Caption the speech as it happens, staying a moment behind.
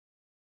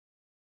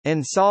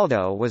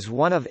Ansaldo was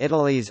one of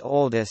Italy's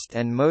oldest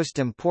and most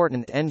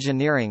important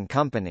engineering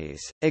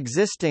companies,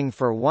 existing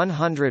for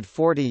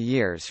 140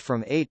 years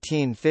from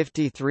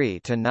 1853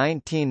 to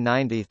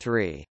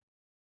 1993.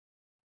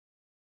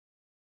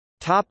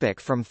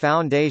 From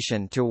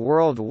foundation to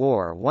World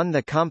War I.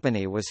 The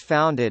company was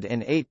founded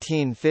in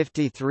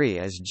 1853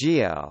 as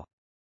Geo.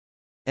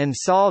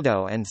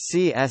 Ansaldo and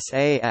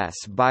CSAS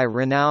by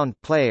renowned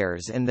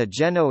players in the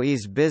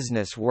Genoese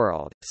business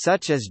world,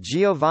 such as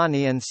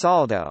Giovanni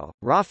Ansaldo,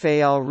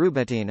 Raffaele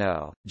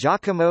Rubattino,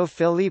 Giacomo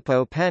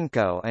Filippo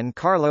Penco and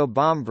Carlo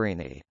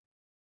Bombrini.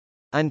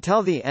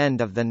 Until the end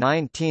of the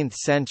 19th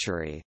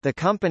century, the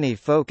company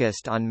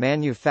focused on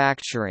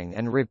manufacturing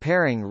and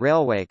repairing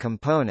railway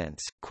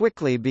components,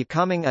 quickly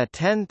becoming a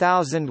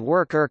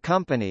 10,000-worker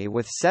company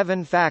with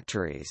 7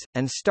 factories,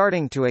 and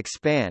starting to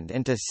expand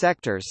into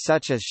sectors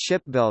such as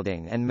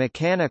shipbuilding and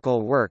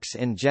mechanical works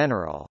in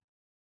general.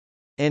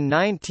 In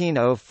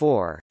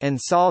 1904,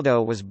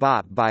 Ansaldo was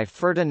bought by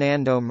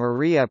Ferdinando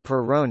Maria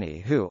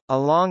Perroni who,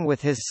 along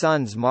with his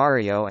sons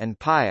Mario and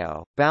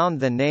Pio, bound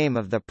the name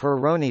of the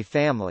Perroni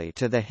family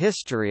to the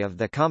history of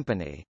the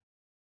company.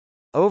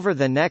 Over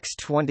the next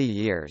 20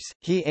 years,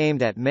 he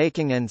aimed at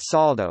making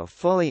Ansaldo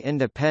fully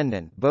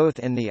independent both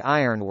in the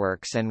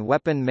ironworks and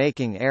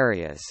weapon-making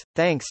areas,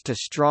 thanks to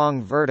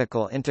strong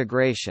vertical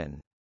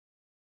integration.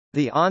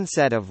 The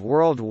onset of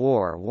World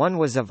War I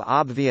was of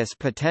obvious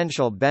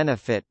potential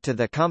benefit to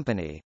the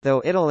company,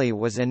 though Italy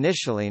was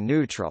initially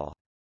neutral.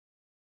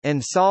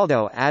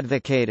 Ansaldo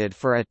advocated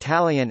for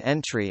Italian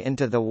entry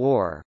into the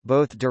war,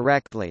 both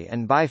directly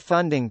and by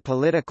funding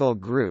political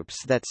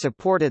groups that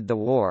supported the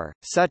war,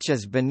 such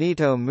as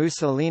Benito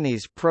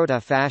Mussolini's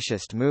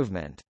proto-fascist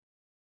movement.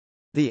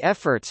 The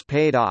efforts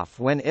paid off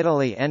when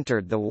Italy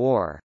entered the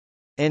war.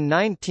 In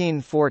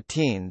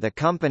 1914 the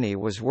company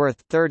was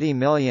worth 30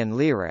 million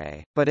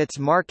lire, but its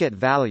market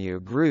value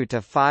grew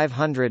to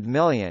 500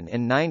 million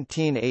in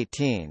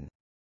 1918.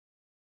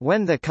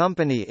 When the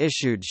company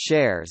issued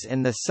shares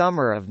in the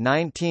summer of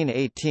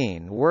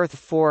 1918 worth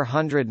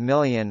 400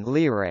 million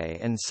lire,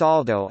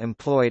 Ansaldo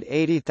employed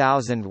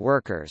 80,000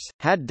 workers,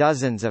 had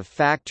dozens of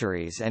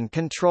factories and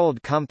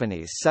controlled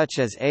companies such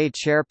as A.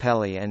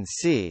 Cerpelli and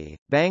C.,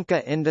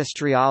 Banca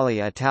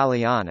Industriale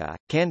Italiana,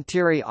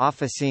 Cantieri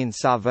Officine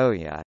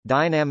Savoia,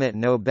 Dynamit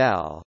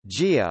Nobel,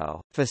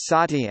 Geo,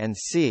 Fossati and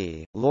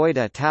C., Lloyd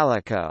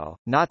Italico,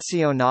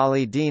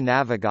 Nazionale di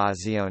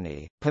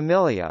Navigazione,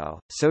 Pamilio,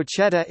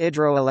 Società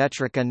Idroelettrica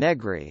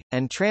Negri,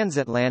 and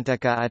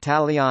Transatlantica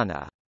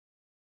Italiana.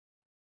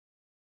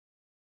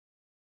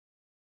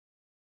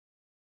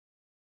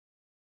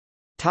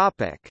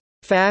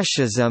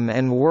 Fascism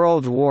and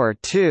World War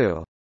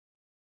II.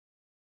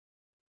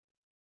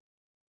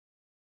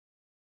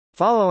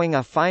 Following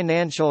a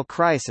financial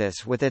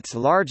crisis with its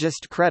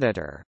largest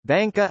creditor,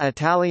 Banca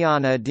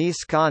Italiana di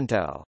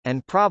Sconto,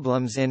 and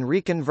problems in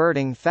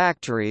reconverting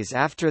factories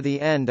after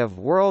the end of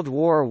World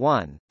War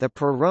I, the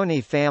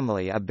Perroni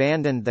family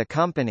abandoned the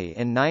company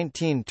in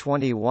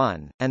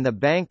 1921, and the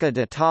Banca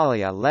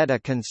d'Italia led a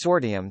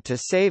consortium to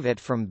save it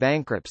from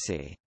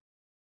bankruptcy.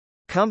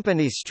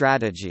 Company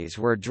strategies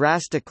were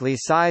drastically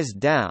sized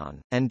down,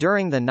 and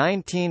during the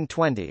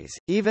 1920s,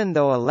 even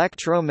though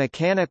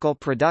electromechanical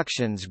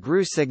productions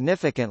grew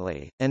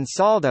significantly,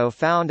 Ansaldo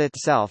found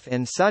itself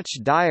in such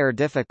dire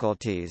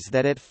difficulties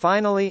that it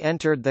finally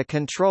entered the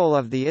control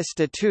of the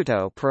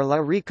Istituto per la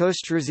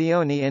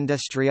Ricostruzione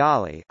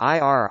Industriale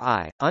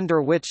 (IRI),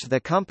 under which the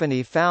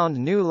company found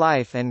new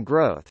life and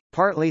growth,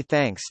 partly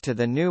thanks to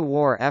the new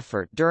war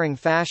effort during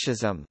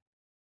fascism.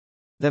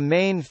 The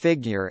main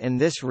figure in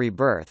this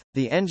rebirth,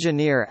 the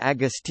engineer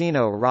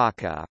Agostino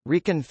Rocca,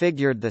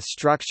 reconfigured the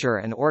structure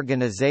and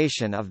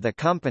organization of the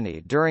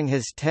company during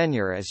his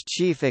tenure as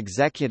chief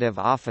executive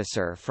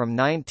officer from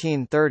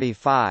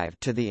 1935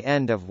 to the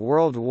end of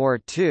World War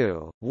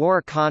II.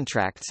 War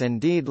contracts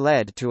indeed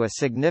led to a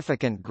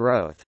significant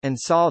growth.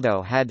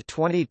 Ansaldo had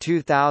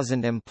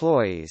 22,000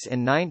 employees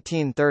in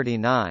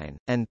 1939,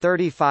 and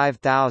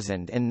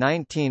 35,000 in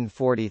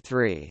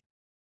 1943.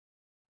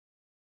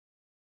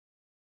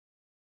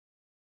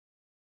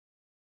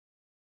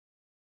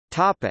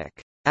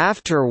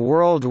 After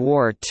World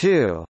War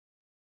II.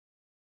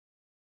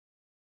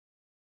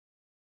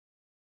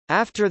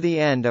 After the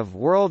end of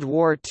World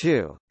War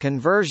II,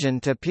 conversion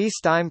to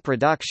peacetime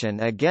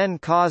production again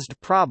caused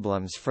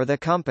problems for the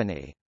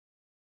company.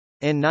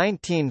 In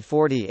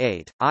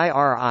 1948,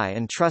 IRI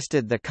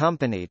entrusted the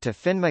company to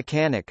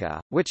Finmeccanica,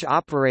 which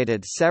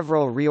operated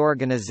several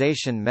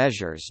reorganization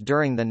measures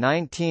during the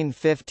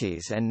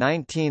 1950s and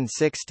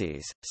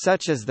 1960s,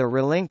 such as the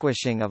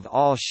relinquishing of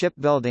all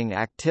shipbuilding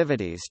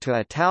activities to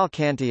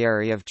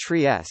Italcantieri of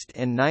Trieste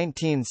in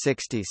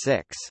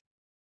 1966.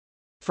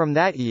 From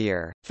that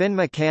year,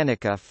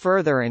 Finmeccanica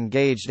further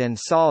engaged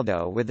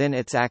Ansaldo within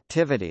its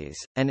activities,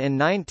 and in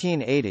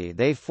 1980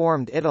 they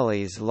formed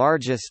Italy's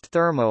largest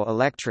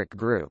thermo-electric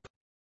group.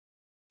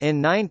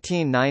 In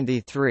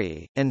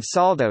 1993,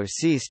 Ansaldo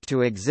ceased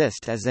to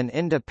exist as an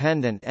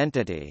independent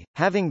entity,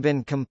 having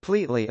been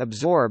completely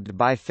absorbed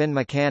by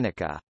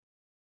Finmeccanica.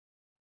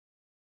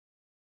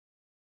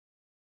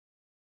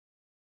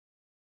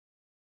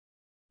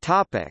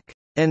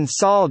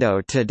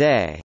 Ansaldo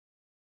today.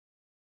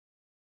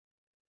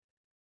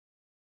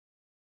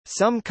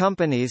 Some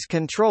companies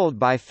controlled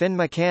by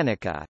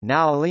Finmeccanica,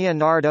 now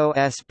Leonardo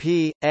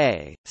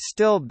S.p.A.,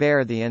 still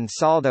bear the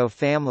Ansaldo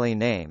family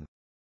name.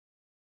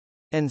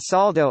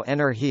 Ansaldo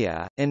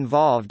Energia,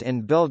 involved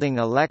in building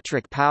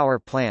electric power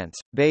plants,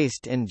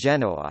 based in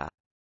Genoa.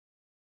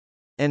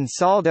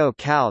 Ansaldo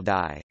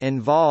Caldi,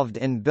 involved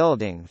in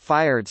building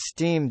fired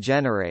steam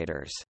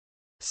generators.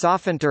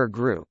 Sofinter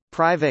Group,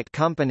 private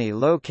company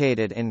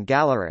located in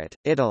Gallarate,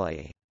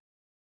 Italy.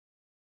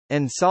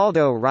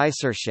 Ansaldo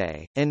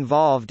Ricerche,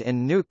 involved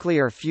in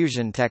nuclear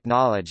fusion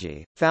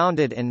technology,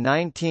 founded in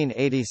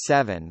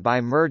 1987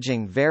 by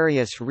merging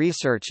various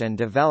research and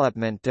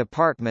development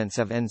departments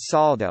of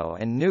Ansaldo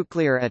and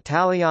Nuclear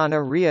Italiana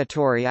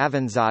Reattori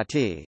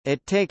Avanzati.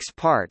 It takes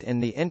part in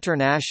the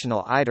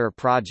international ITER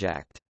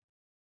project.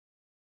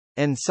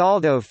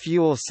 Ansaldo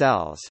Fuel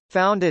Cells,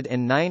 founded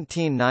in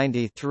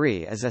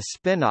 1993 as a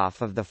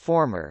spin-off of the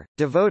former,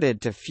 devoted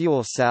to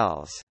fuel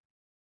cells.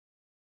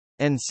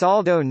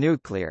 Ansaldo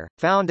Nuclear,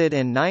 founded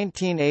in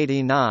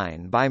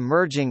 1989 by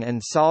merging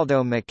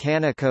Ansaldo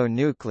Meccanico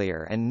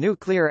Nuclear and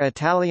Nuclear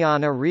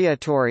Italiana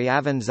Reattori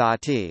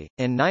Avanzati.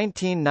 In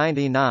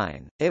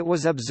 1999, it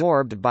was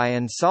absorbed by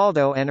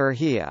Ansaldo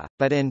Energia,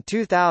 but in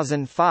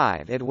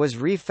 2005 it was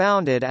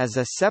refounded as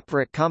a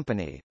separate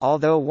company,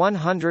 although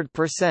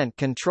 100%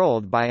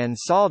 controlled by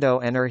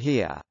Ansaldo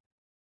Energia.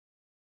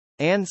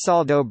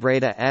 Ansaldo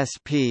Breda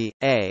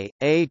S.p.A.,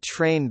 a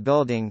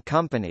train-building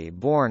company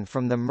born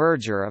from the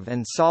merger of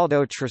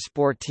Ansaldo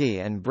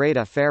Trasporti and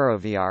Breda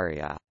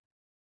Ferroviaria.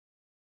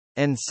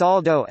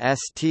 Ansaldo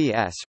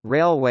STS,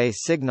 railway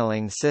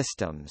signaling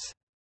systems.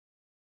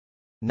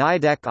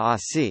 Nidec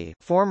AC,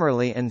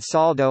 formerly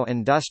Ansaldo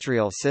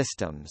Industrial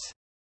Systems.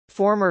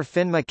 Former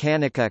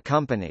Finmeccanica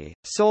company,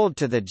 sold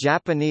to the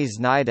Japanese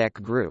Nidec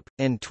Group.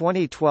 In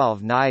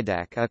 2012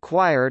 Nidec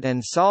acquired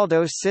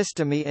Ansaldo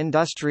Sistemi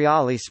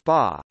Industriali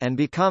SPA, and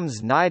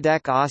becomes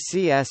Nidec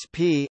AC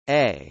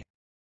S.p.A.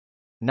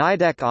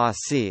 Nidec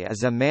AC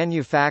is a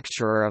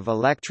manufacturer of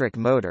electric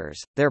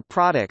motors. Their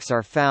products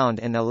are found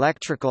in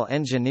electrical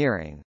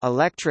engineering,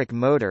 electric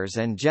motors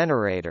and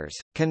generators,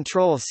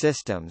 control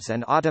systems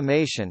and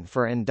automation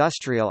for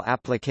industrial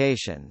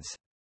applications.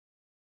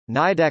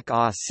 Nidec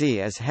AC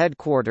is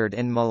headquartered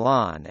in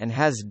Milan and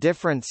has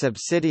different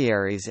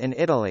subsidiaries in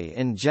Italy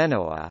in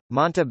Genoa,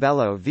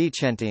 Montebello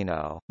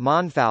Vicentino,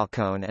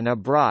 Monfalcone and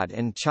abroad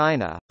in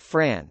China,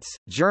 France,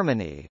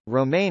 Germany,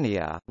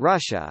 Romania,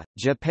 Russia,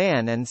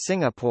 Japan and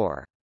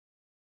Singapore.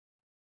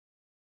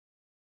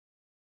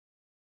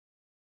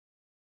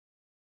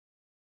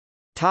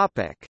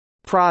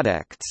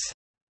 Products.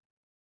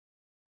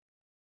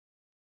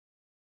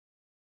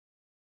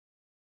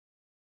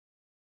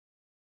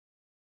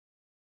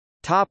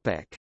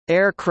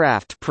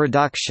 Aircraft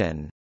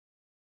production.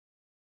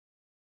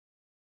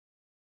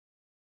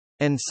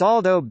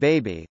 Ansaldo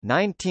Baby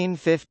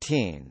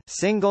 1915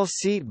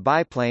 single-seat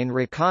biplane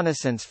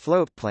reconnaissance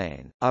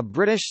floatplane, a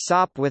British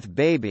SOP with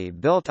Baby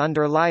built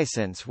under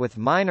license with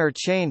minor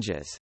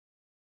changes.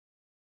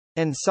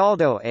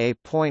 Ansaldo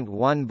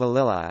A.1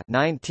 Balilla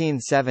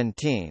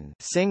 1917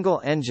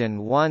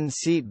 single-engine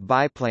one-seat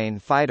biplane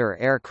fighter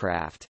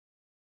aircraft.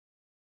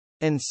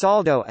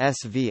 Ansaldo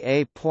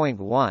SVA.1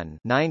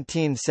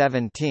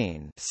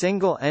 1917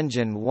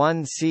 single-engine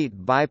one-seat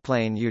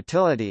biplane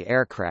utility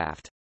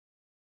aircraft.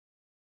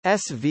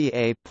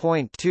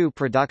 SVA.2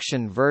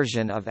 production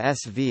version of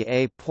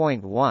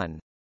SVA.1.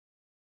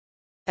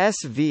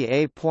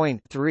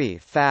 SVA.3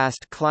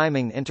 fast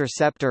climbing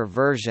interceptor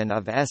version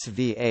of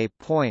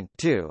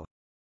SVA.2.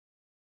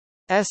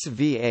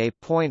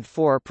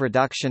 SVA.4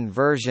 production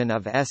version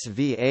of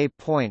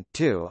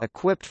SVA.2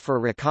 equipped for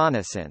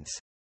reconnaissance.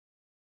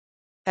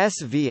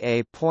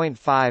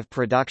 SVA.5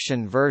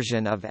 production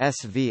version of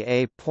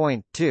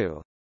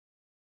SVA.2.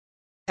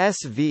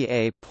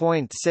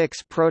 SVA.6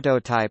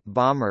 prototype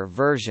bomber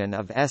version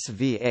of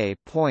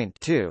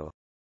SVA.2.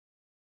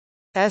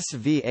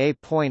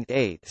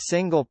 SVA.8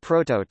 single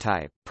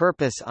prototype,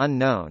 purpose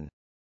unknown.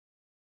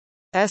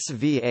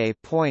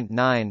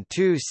 SVA.9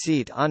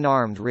 two-seat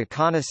unarmed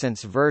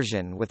reconnaissance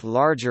version with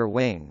larger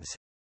wings.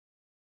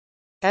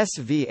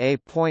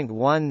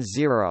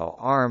 SVA.10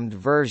 armed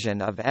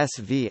version of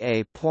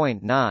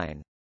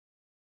SVA.9.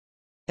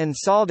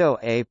 Ansaldo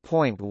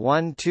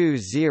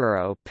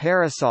A.120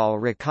 parasol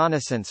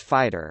reconnaissance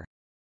fighter.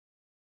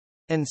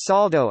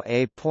 Ansaldo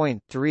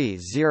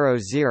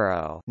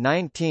A.300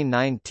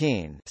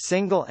 1919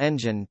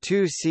 single-engine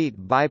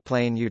two-seat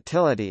biplane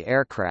utility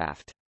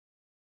aircraft.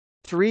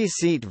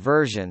 Three-seat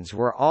versions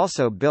were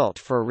also built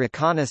for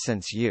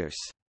reconnaissance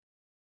use.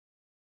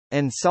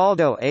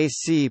 Ansaldo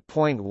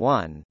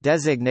AC.1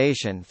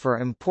 designation for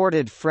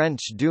imported French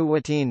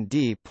Douatine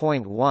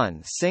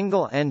D.1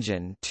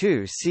 single-engine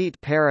two-seat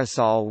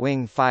parasol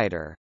wing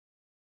fighter.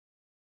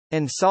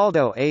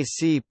 Ansaldo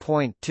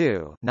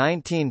AC.2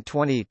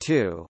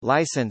 1922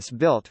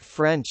 license-built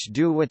French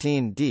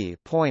Douatine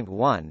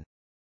D.1.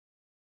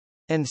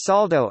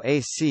 Ansaldo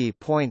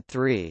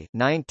AC.3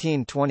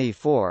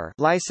 1924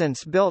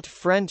 license-built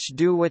French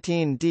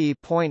Duotine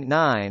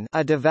D.9,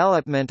 a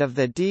development of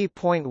the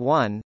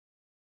D.1.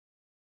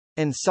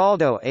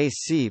 Ansaldo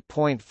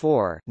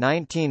AC.4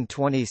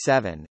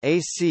 1927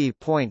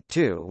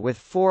 AC.2 with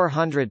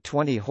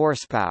 420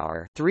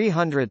 horsepower,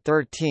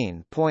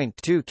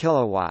 313.2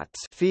 kilowatts,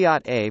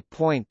 Fiat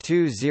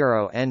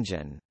A.20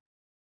 engine.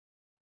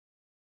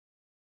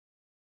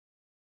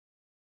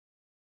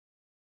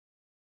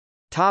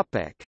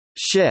 Topic: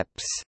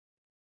 Ships.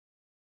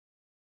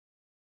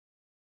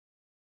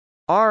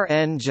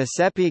 RN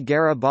Giuseppe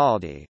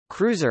Garibaldi,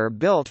 cruiser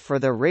built for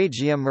the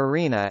Regia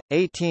Marina,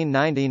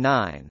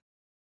 1899.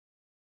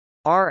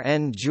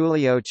 RN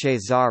Giulio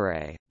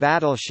Cesare,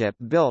 battleship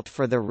built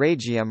for the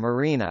Regia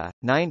Marina,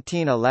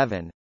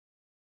 1911.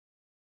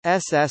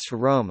 SS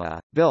Roma,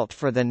 built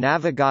for the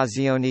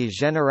Navigazione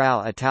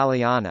Generale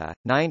Italiana,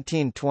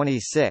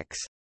 1926.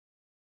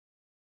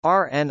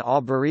 RN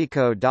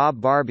Alberico da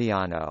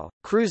Barbiano,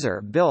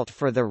 cruiser built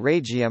for the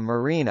Regia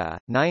Marina,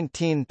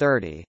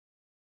 1930.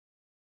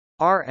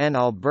 RN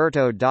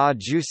Alberto da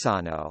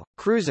Giussano,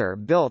 cruiser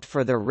built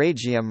for the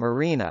Regia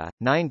Marina,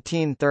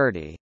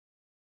 1930.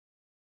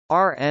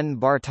 RN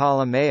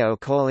Bartolomeo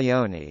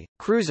Colleoni,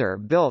 cruiser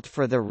built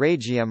for the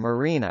Regia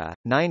Marina,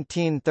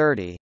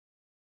 1930.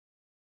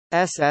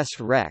 SS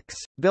Rex,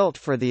 built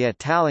for the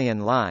Italian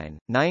line,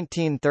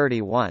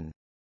 1931.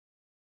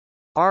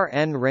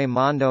 RN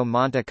Raimondo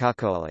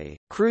Montecuccoli,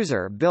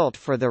 cruiser built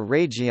for the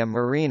Regia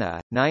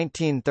Marina,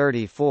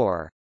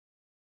 1934.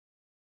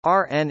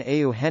 RN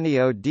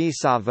Eugenio di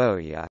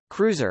Savoia,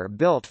 cruiser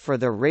built for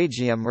the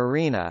Regia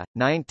Marina,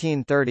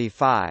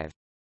 1935.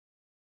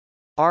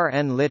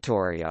 RN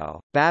Littorio,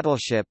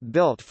 battleship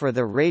built for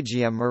the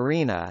Regia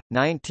Marina,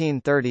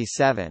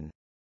 1937.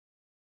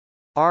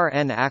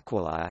 RN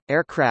Aquila,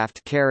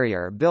 aircraft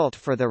carrier built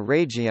for the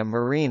Regia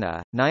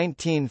Marina,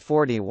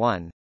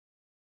 1941.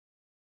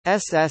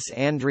 SS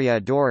Andrea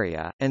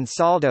Doria,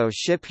 Ansaldo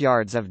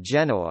shipyards of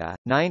Genoa,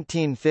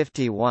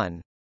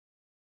 1951.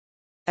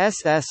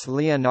 SS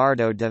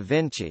Leonardo da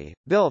Vinci,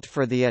 built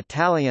for the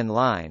Italian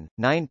line,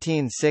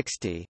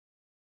 1960.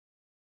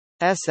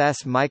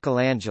 SS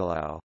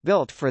Michelangelo,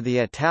 built for the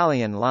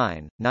Italian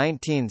line,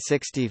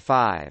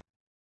 1965.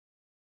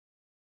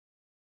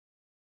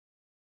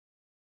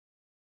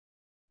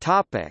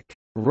 Topic: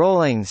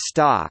 Rolling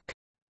stock.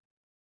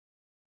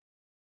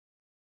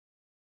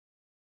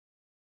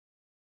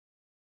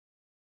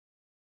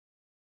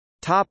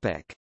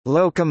 Topic: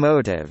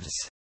 Locomotives.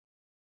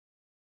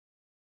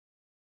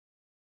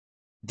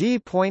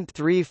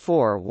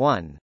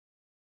 D.341,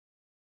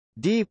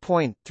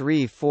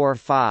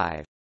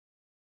 D.345,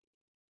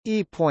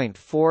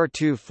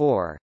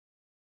 E.424,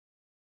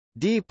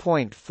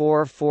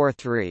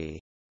 D.443,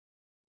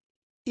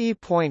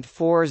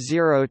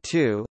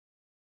 E.402,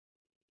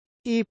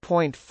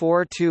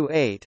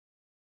 E.428,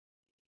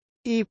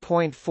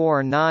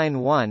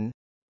 E.491,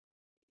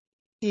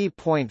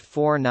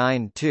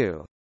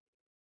 E.492,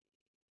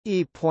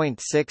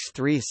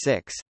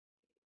 E.636,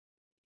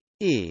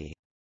 E.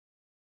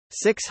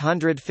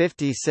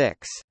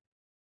 656.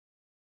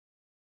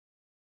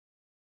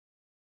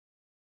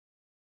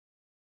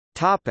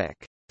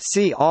 Topic.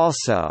 See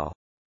also: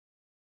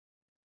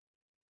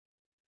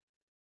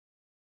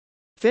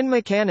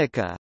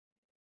 Finmeccanica,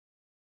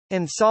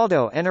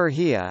 Ansaldo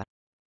Energia,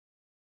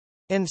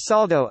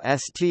 Ansaldo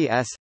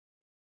STS,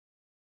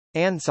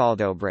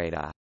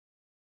 Ansaldobreda.